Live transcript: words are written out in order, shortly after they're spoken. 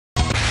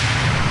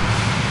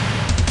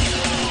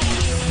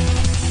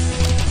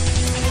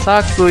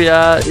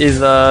Sakuya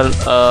isn't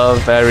a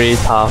very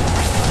tough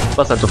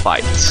person to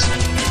fight,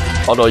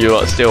 although you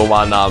would still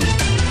want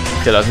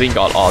Killer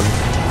God on.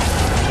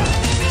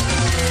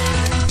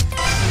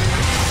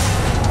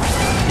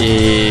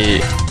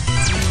 He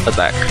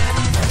attack.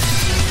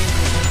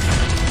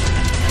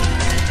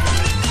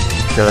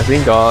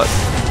 Killer God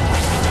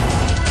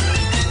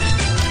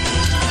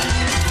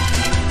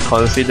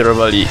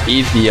considerably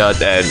easier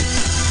than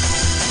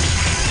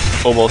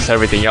almost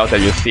everything else that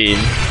you've seen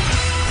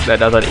that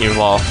doesn't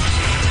involve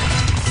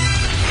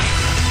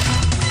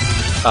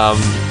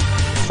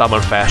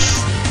summon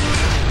fast.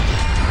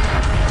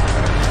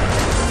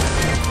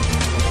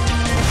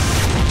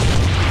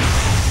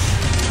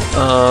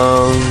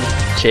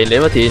 Chain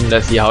level 10,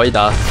 let's see how it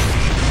does.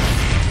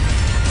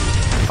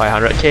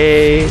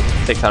 500k,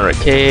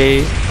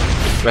 600k,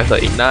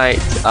 Method Ignite,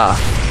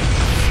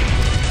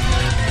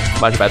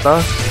 much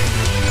better.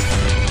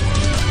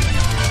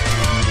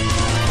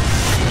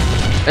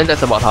 And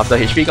that's about half the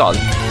HP gone.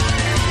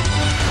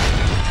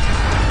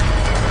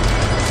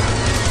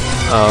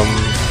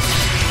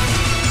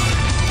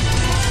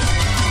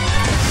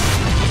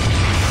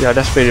 Yeah,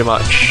 that's pretty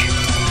much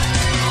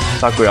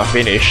Sakuya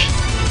finished.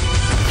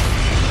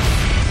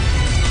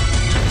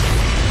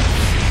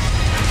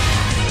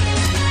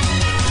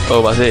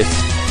 Oh, what's this?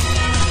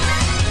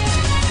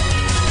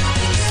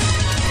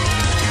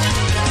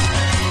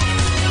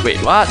 Wait,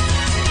 what?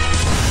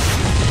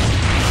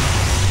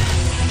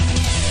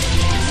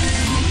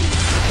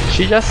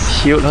 She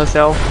just healed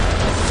herself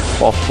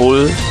for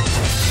full.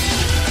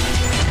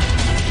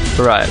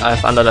 Right,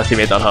 I've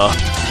underestimated her.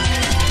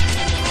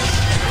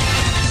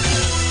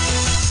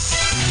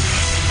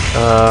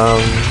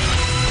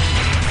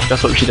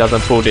 Just hope she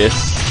doesn't pull this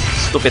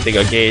stupid thing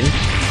again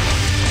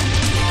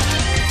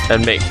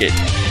and make it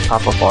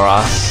tougher for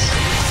us.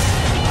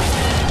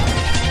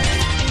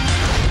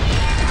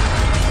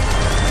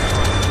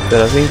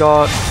 Doesn't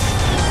got.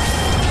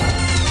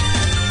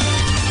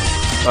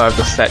 I have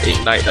to set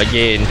Ignite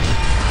again.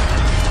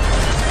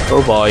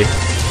 Oh boy.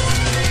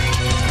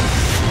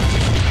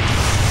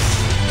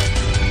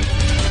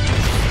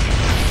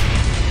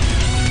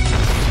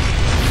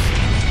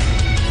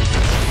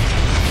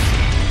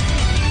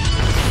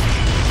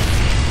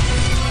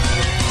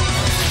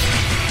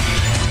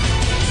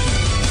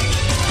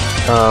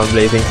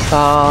 Blazing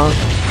Star.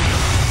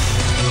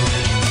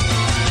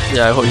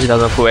 Yeah, I hope she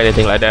doesn't pull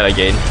anything like that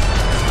again.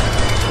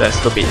 That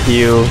stupid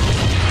heal.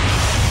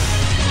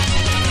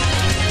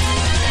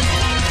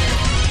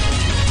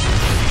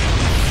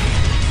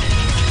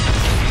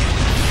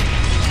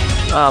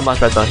 Much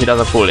better, he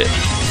doesn't pull it.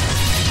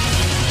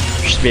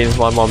 Which means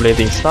one more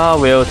Blazing Star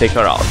will take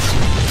her out.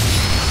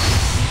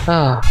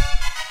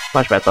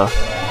 Much better.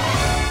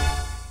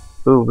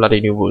 Ooh, bloody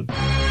new wound.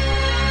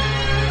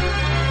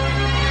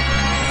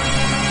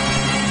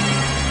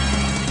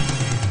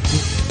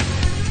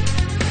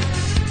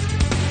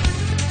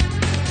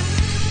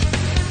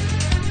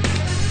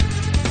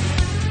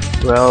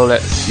 Well,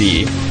 let's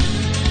see.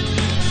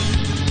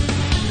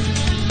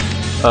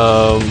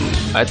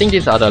 I think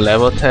these are the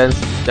level 10s.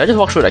 Did I just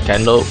walk through the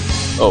candle?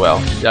 Oh well.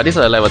 Yeah, these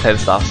are the level 10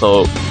 stuff,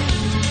 so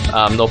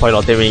no point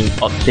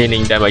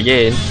obtaining them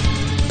again.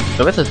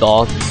 So where's the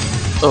door?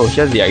 Oh,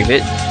 here's the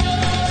exit.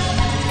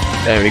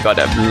 And we got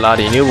that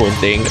bloody new wound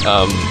thing.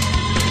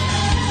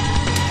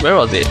 Where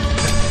was it?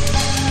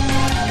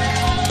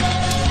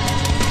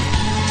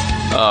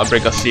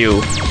 Break a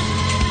seal.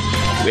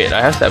 Wait,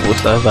 I have stat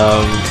boosters.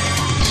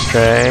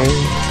 Strength,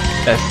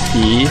 SP,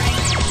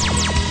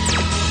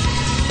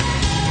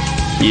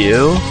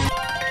 heal.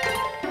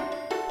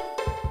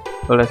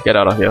 So let's get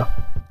out of here.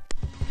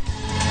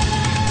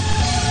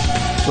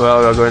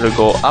 Well, we're going to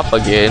go up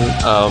again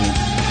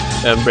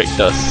and break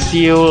the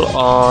seal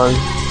on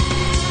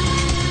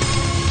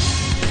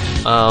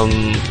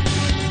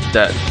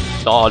that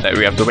door that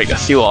we have to break the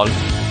seal on.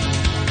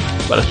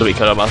 But that's to be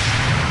killer must.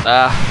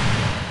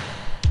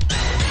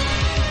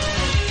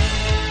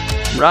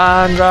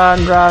 Run,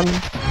 run, run.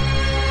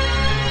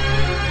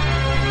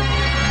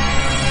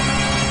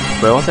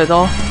 Where was that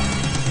door?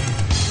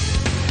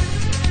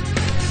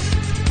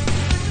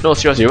 No,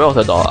 seriously, where was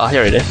the door?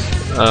 Here it is.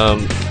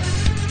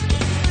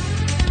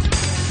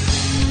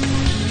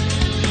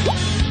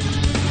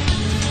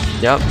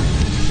 Yep.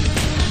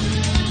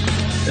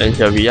 And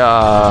here we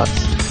are.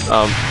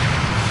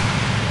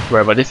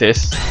 Wherever this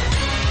is.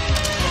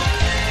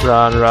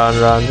 Run, run,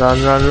 run,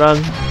 run, run,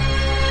 run.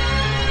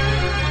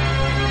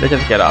 Let's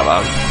just get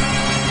up.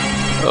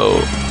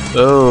 Oh.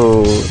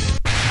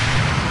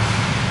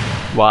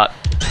 What?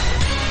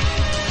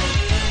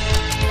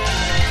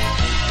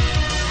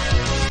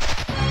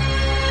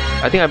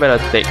 I think I better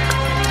take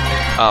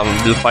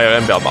the Fire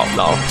Emblem out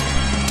now.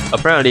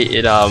 Apparently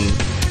it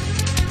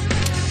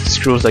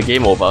screws the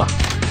game over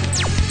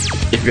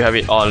if you have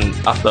it on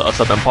after a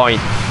certain point.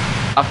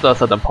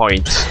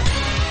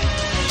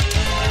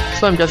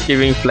 So I'm just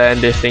giving Flan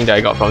this thing that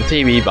I got from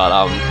TV,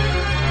 but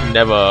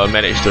never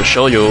managed to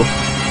show you.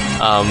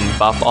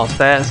 Buff or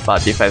stats,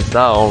 but defense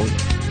down.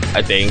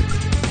 I think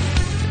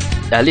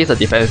at least a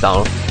defense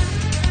down.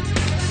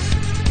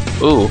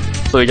 Ooh,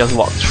 so you just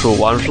walk through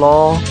one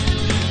floor.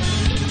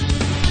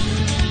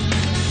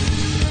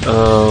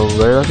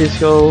 Where does this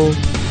go?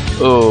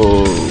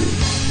 Oh,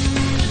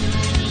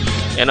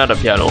 another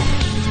piano,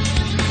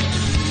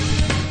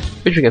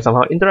 which we can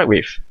somehow interact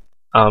with.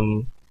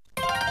 So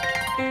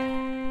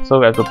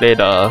we have to play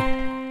the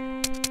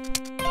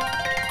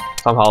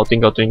somehow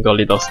Twinkle Twinkle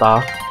Little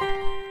Star.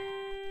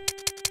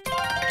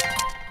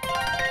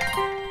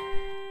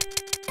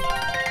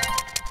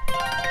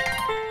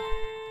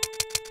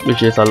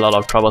 Which is a lot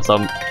of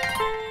troublesome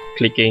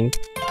clicking.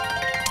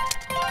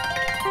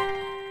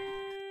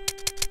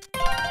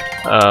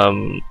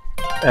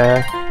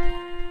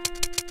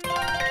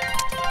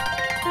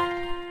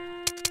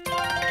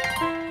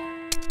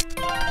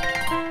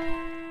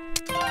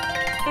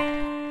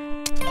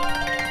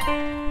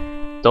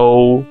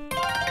 Do.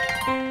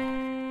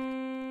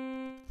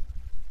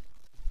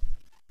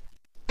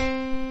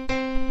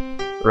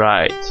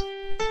 Right.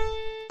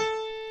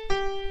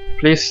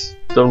 Please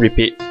don't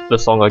repeat the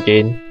song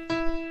again.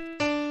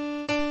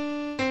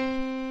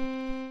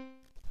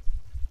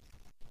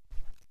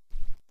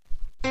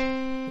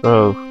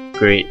 Oh,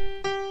 great.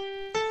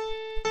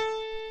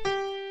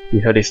 We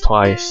heard this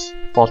twice,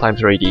 4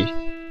 times already.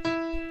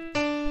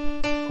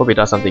 Hope it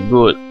does something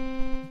good,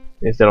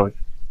 instead of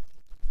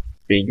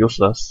being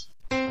useless.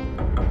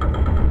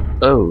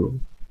 Oh.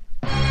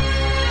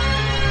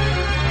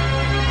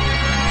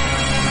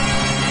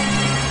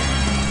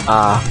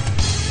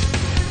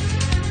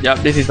 Yep,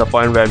 this is the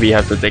point where we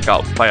have to take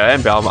out Fire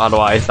Emblem,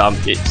 otherwise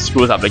it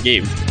screws up the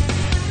game.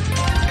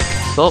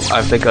 So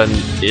I've taken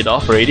it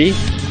off already.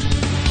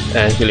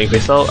 And Healing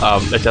Crystal,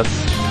 let's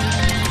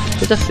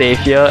just save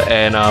here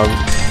and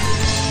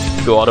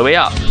go all the way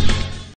up.